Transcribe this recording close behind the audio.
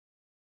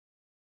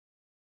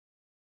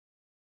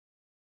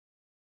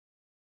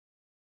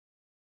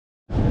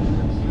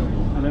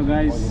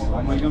guys,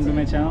 welcome to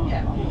my channel.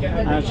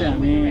 आज चाहिँ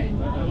हामी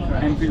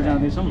एनफिल्ड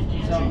जाँदैछौँ।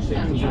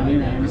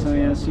 हामीसँग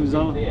यहाँ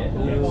सुजल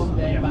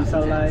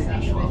विशाललाई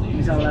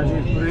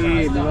चाहिँ पुरै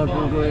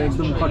लिभरपुलको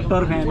एकदम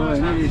कट्टर फ्यान हो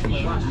होइन,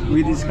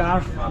 विथ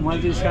स्कार्फ। मैले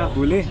चाहिँ स्कार्फ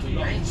भुलेँ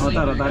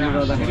हतारले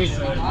गर्दाखेरि।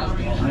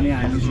 अनि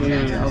हामी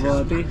चाहिँ अब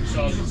त्यही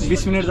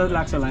 20 मिनट जति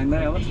लाग्छ होला हिँड्दा।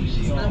 अब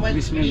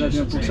 20 मिनट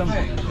जतिमा पुग्छौँ।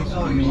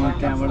 अनि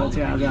त्यहाँबाट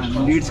चाहिँ आज हामी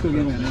लिड्सको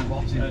गेम हेर्न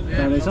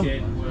जाँदैछौँ।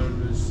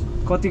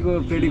 कतिको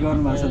प्रेडिक्ट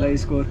गर्नु भएको छ त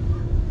स्कोर?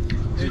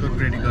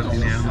 प्रेडिक्ट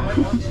गर्दिने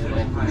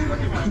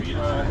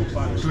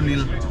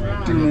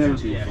 2-0।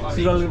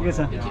 सुजलको के छ?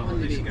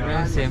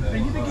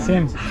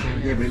 सेम।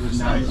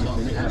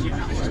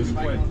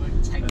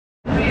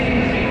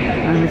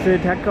 हामी चाहिँ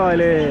ठ्याक्क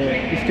अहिले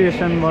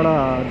स्टेसनबाट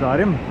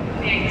झऱ्यौँ।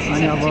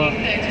 अनि अब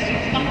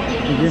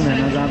गेम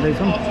हेर्न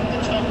जाँदैछौँ।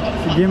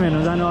 गेम हेर्न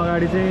जानु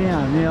अगाडि चाहिँ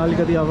हामी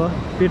अलिकति अब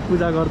पेट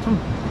पूजा गर्छौँ।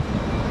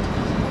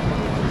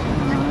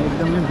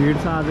 एकदमै भिड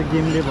छ आज,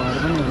 गेमले भएर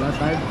पनि होला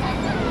सायद।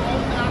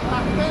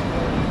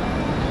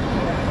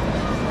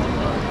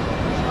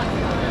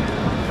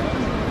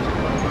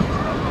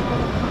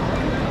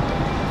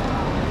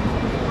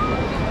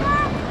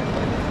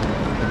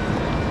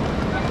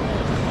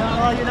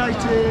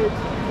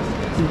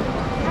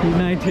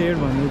 युनाइटेड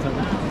भन्दैछ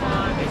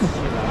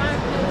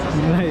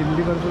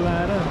लिभरपुल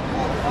आएर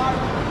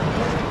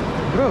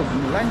ब्रो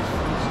लाइन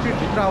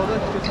स्ट्रिटभित्र आउँदा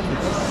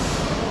स्टेसनभित्र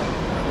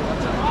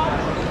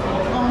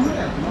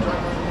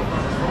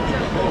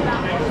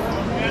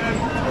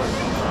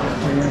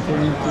यहाँ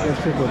चाहिँ टिकट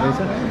सेट हुँदैछ।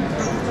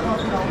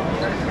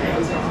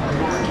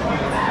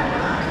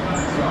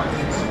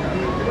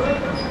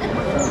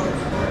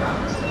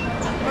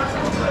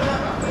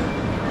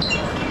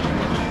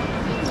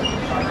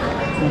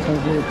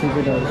 सबैको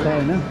टिकटहरू छ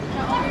होइन।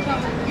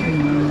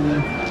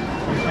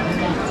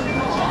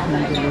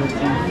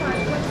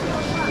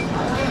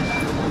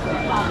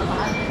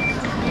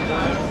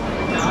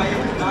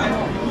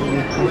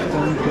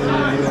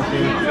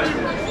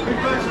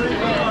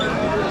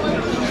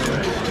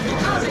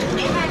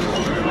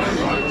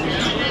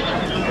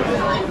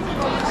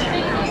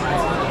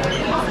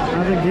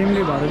 आज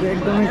गेमले भएर चाहिँ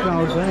एकदमै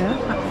क्राउड छ यहाँ।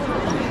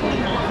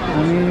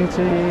 हामी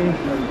चाहिँ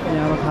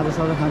यहाँ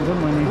खाजासाजा खान्छौँ।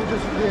 अनि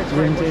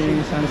गेम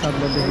चाहिँ 7:30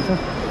 बजेदेखि छ।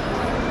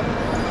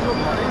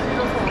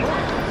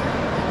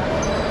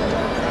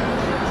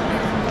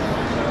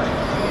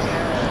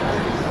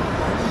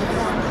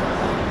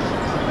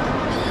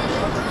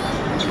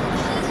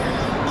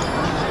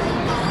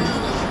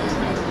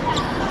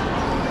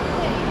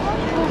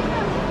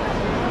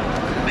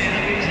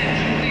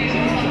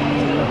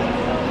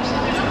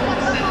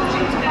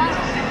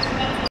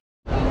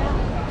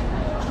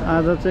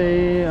 आज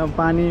चाहिँ अब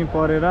पानी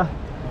परेर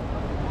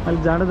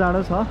अलिक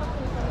जाडो छ।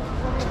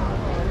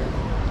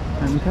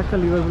 हामी ठ्याक्क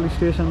लिभरपुल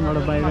स्टेसनबाट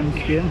बाहिर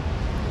निस्क्यौँ।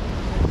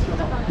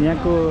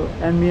 यहाँको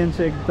एम्बियन्स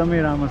चाहिँ एकदमै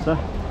राम्रो छ।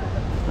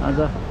 आज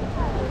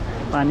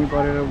पानी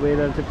परेर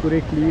वेदर चाहिँ पुरै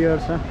क्लियर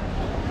छ।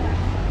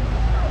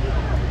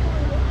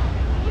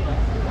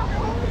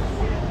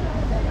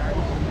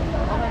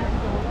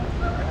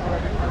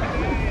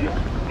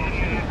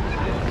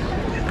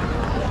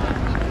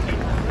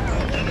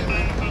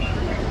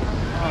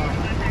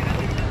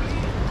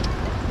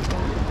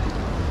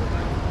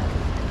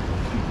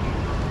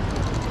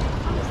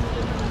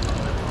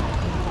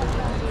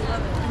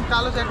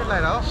 कालो ज्याकेट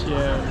लगाएर हो।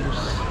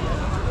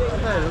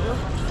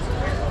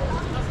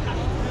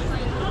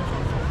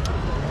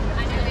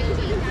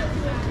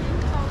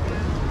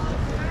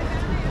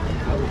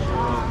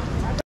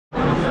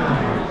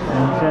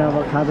 अब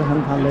खाजा खान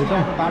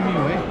थाल्दैछौँ। पानी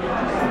हो है।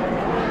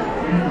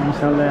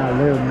 मसाला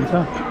हाल्दै हुनुहुन्छ।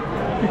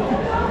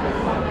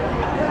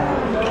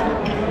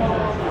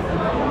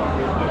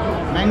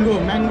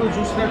 म्याङ्गो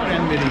जुस र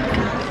क्रानबेरी।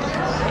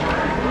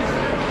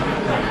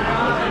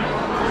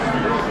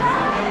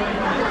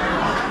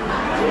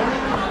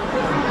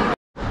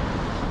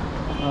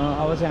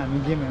 अब चाहिँ हामी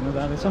गेम हेर्न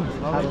जाँदैछौँ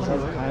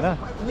खाजासाजा खाएर।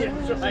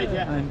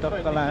 अनि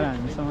टक्क लगाएर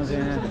हामीसँग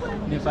चाहिँ यहाँ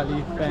नेपाली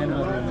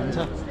फ्यानहरू हुनुहुन्छ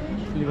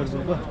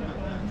लिभरपुलको।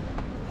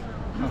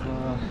 अब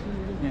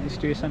यहाँ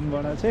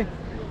स्टेसनबाट चाहिँ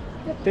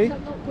त्यही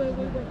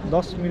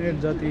 10 मिनट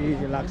जति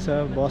लाग्छ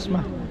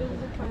बसमा।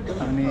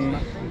 अनि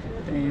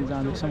त्यहीँ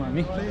जाँदैछौँ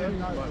हामी।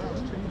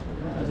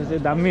 आज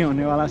चाहिँ दामी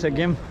हुनेवाला छ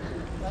गेम।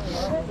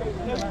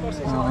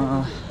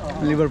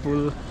 लिभरपुल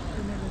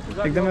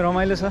एकदमै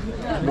रमाइलो छ।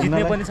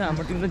 जित्ने पनि छ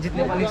हाम्रो टिमले,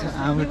 जित्ने पनि छ।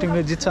 हाम्रो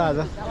टिमले जित्छ आज।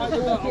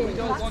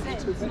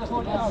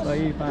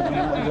 सही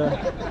पार्टीमा आज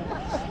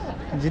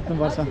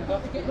जित्नुपर्छ।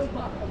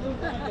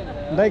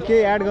 दाइ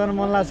केही एड गर्न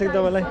मन लाग्छ कि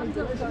तपाईँलाई?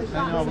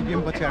 अब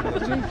गेम पछि एड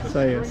गर्छु।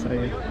 सही हो।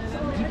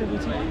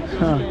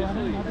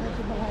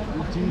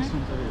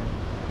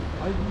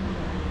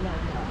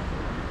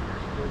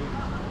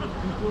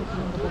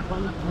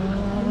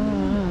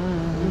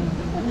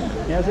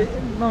 यहाँ चाहिँ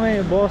एकदमै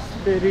बस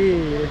फेरि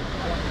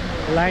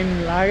लाइन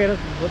लागेर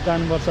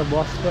जानुपर्छ।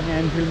 बस पनि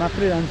एनफिल्ड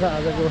मात्रै जान्छ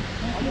आजको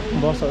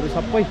बसहरू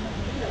सबै।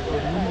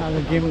 आज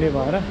गेमले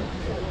भएर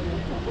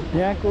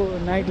यहाँको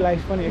नाइट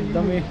लाइफ पनि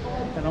एकदमै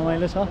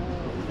रमाइलो छ।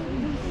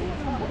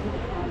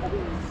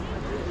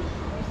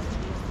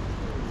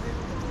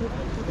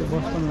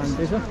 बस पनि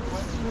लाग्दैछ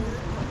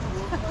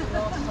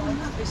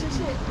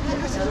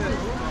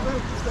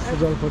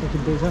जल फोटो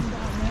खिच्दैछ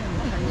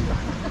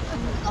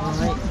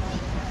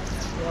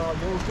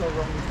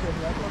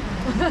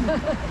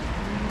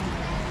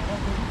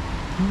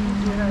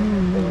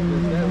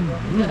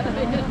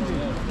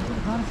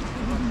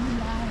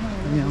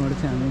यहाँबाट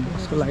चाहिँ हामी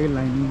बसको लागि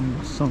लाइन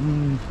बस्छौँ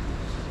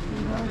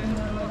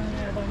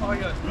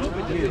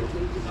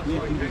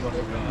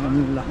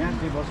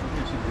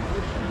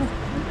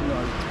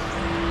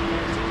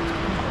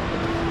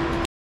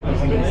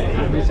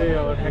हामी चाहिँ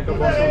अब ठ्याक्क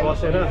बसमा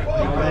बसेर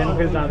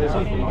एनफिल्ड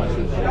जाँदैछौँ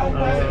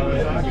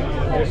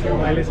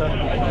रमाइलो छ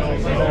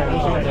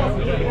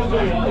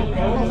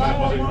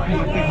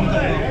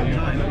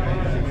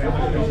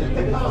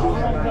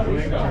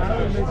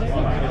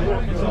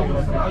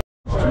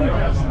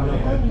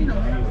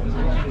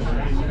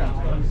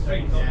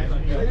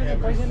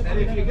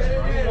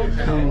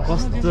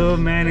कस्तो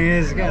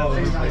म्यानेज क्या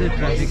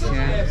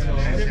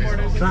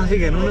ट्राफिक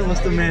हेर्नु न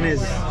कस्तो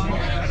म्यानेज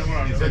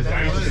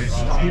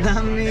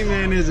दामी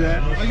म्यानेज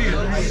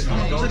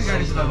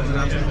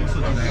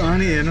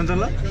अनि हेर्नु त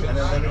ल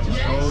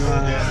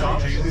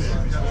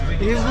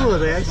यो पो हो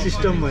त यार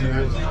सिस्टम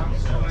भनेको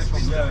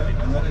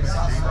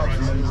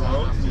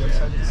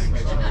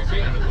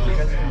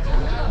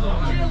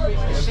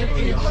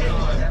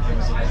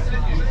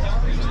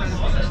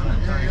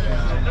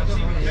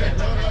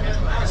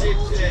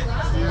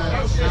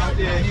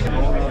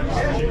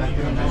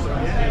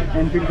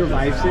एनफिल्डको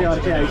भाइब चाहिँ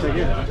अर्कै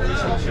आइसक्यो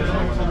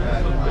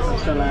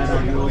चलाएर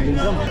हामी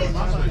ओर्लिन्छौँ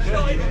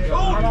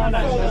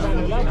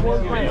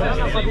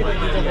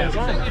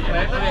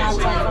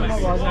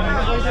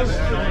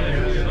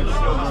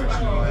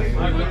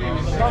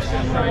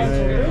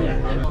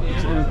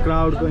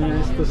क्राउडको यहाँ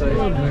यस्तो छ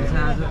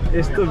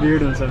यस्तो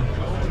भिड हुन्छ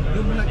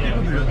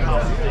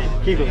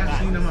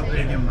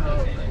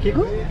के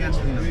को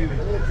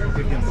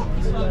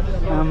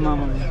आमा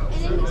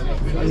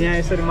यहाँ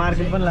यसरी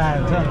मार्केट पनि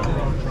लागेको छ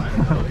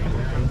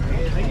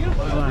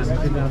अब हामी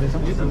चाहिँ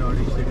जाँदैछौँ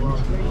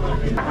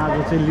आज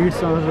चाहिँ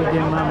लिड्ससँगको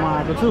गेममा म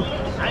आएको छु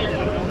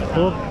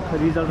होप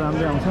रिजल्ट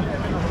राम्रै आउँछ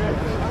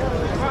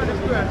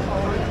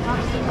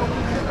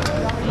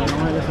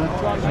रमाइलो छ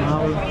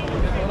माहौल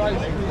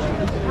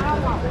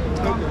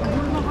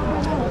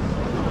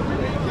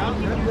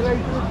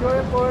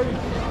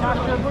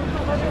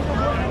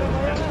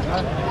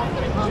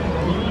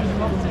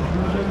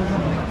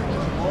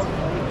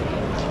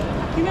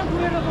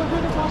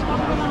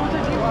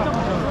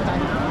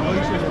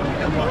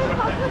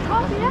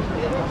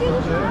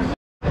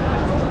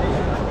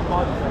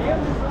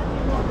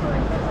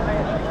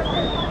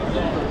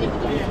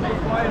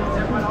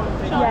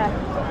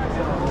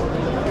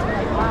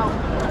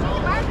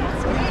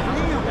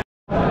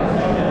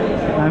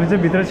हामी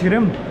चाहिँ भित्र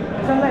छिर्यौँ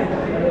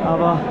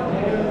अब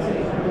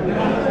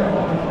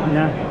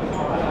यहाँ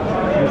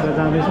भित्र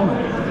जाँदैछौँ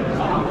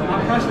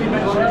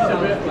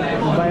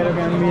बाहिरको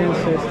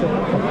एम्बियन्स यस्तो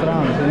खतरा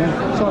हुन्छ यहाँ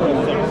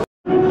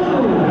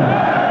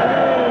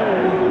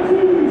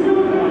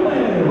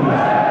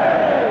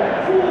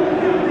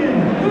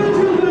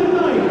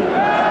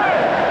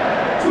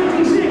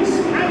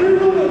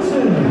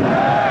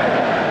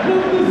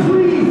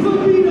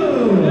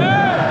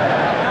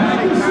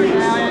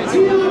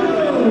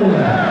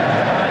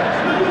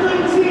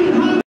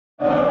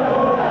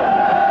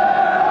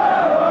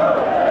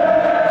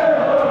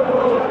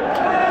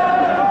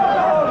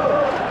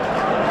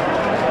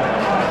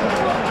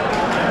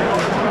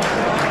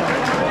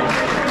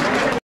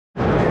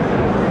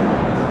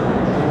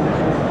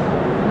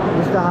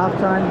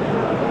halftime.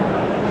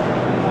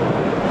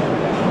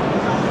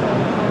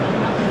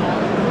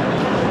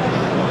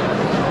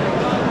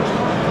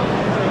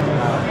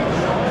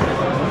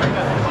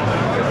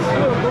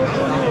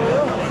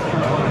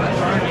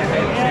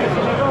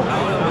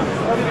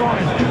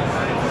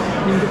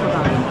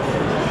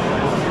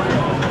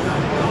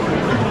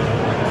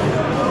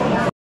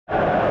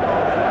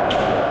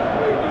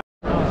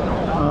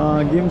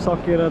 गेम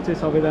सकिएर चाहिँ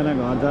सबैजना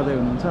घर जाँदै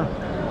हुनुहुन्छ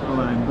अब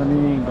हामी पनि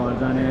घर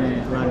जाने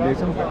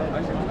लाग्दैछौँ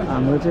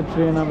हाम्रो चाहिँ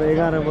ट्रेन अब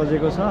 11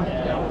 बजेको छ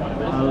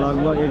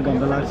लगभग 1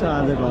 घन्टा लाग्छ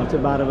आज घर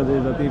चाहिँ 12 बजे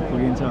जति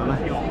पुगिन्छ होला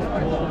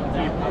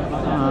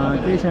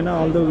केही छैन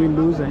अल्दो वी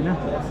लुज हैन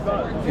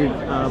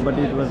but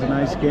it was a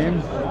nice game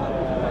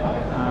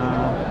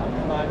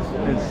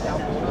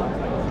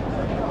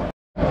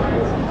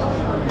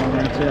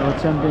चाहिँ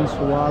च्याम्पियन्स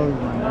वाल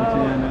भनेर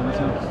चाहिँ यहाँनिर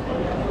छ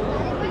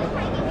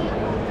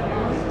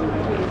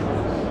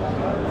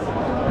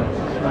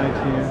right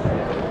here.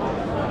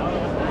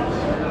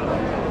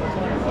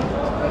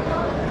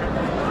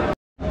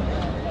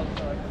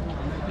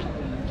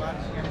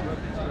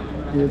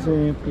 यो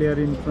चाहिँ प्लेयर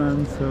इन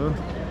फ्रान्स हो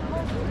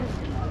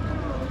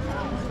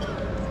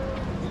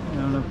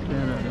यहाँबाट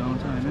प्लेयरहरू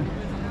आउँछ होइन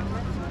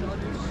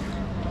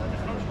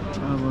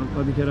अब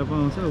कतिखेर पो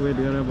आउँछ वेट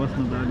गरेर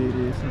बस्नु त अलि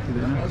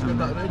सकिँदैन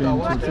ट्रेन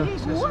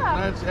छुट्छ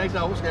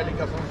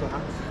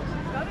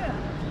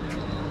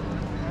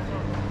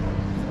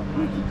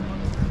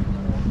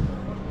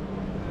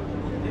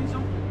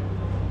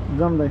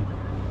जम्दै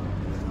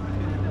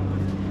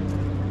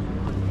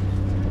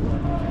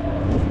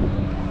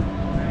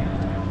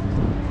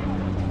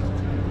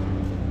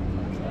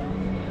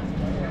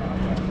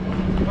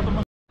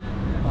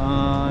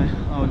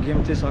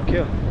चाहिँ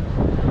सक्यो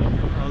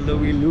although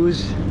we loose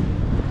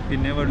we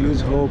never loose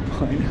hope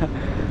होइन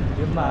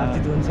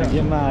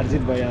गेममा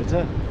हारजित भइहाल्छ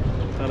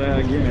तर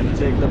गेम हेर्न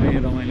चाहिँ एकदमै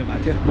रमाइलो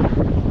भएको थियो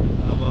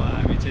अब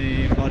हामी चाहिँ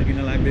फर्किन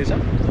लाग्दैछ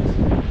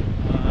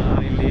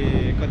अहिले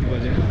कति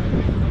बज्यो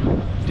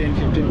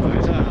 10:15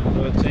 भएछ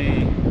हाम्रो चाहिँ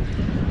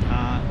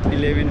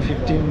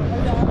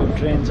 11:15 को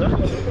ट्रेन छ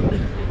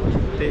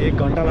त्यही 1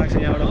 घन्टा लाग्छ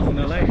यहाँबाट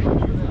आउनलाई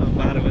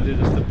 12 बजे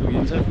जस्तो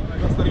पुगिन्छ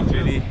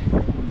फेरि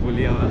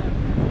भोलि अब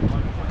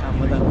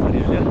काममा जानु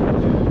परिहाल्यो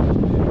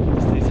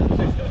त्यस्तै छ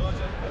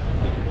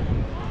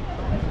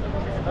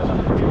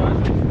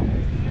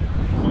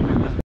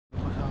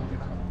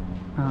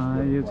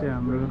यो चाहिँ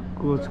हाम्रो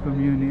कोचको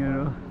म्युनियर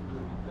हो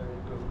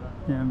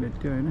यहाँ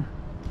भेट्यो होइन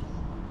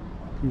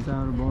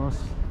हिजोहरू बस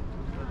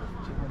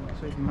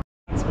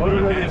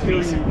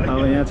अब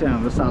यहाँ चाहिँ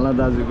हाम्रो साला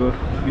दाजुको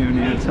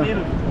म्युनियर छ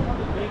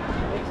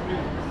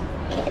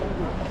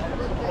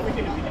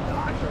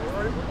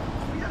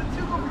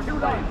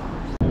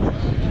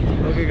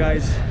Okay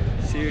guys,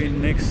 see you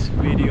in next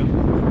video.